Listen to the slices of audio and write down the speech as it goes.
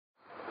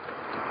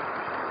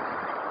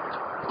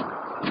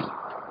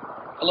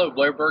Hello,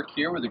 Blair Burke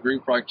here with the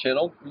Green Frog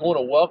Channel. We want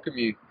to welcome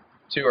you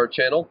to our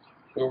channel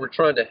where we're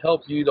trying to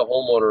help you, the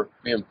homeowner,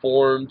 be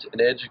informed and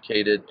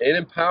educated and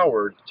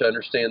empowered to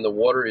understand the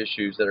water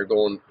issues that are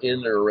going in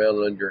and around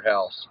and under your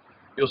house.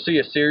 You'll see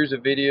a series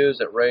of videos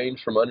that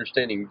range from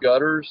understanding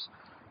gutters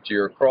to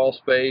your crawl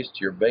space,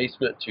 to your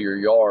basement, to your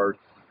yard,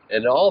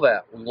 and all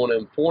that we want to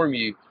inform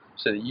you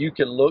so that you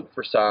can look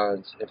for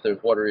signs if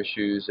there's water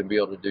issues and be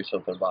able to do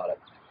something about it.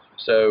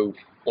 So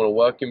I want to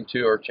welcome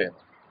you to our channel.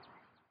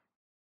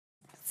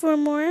 For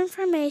more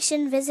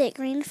information, visit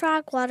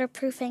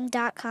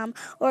greenfrogwaterproofing.com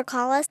or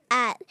call us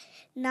at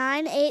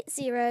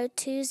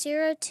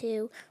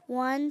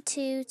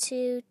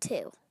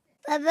 980-202-1222.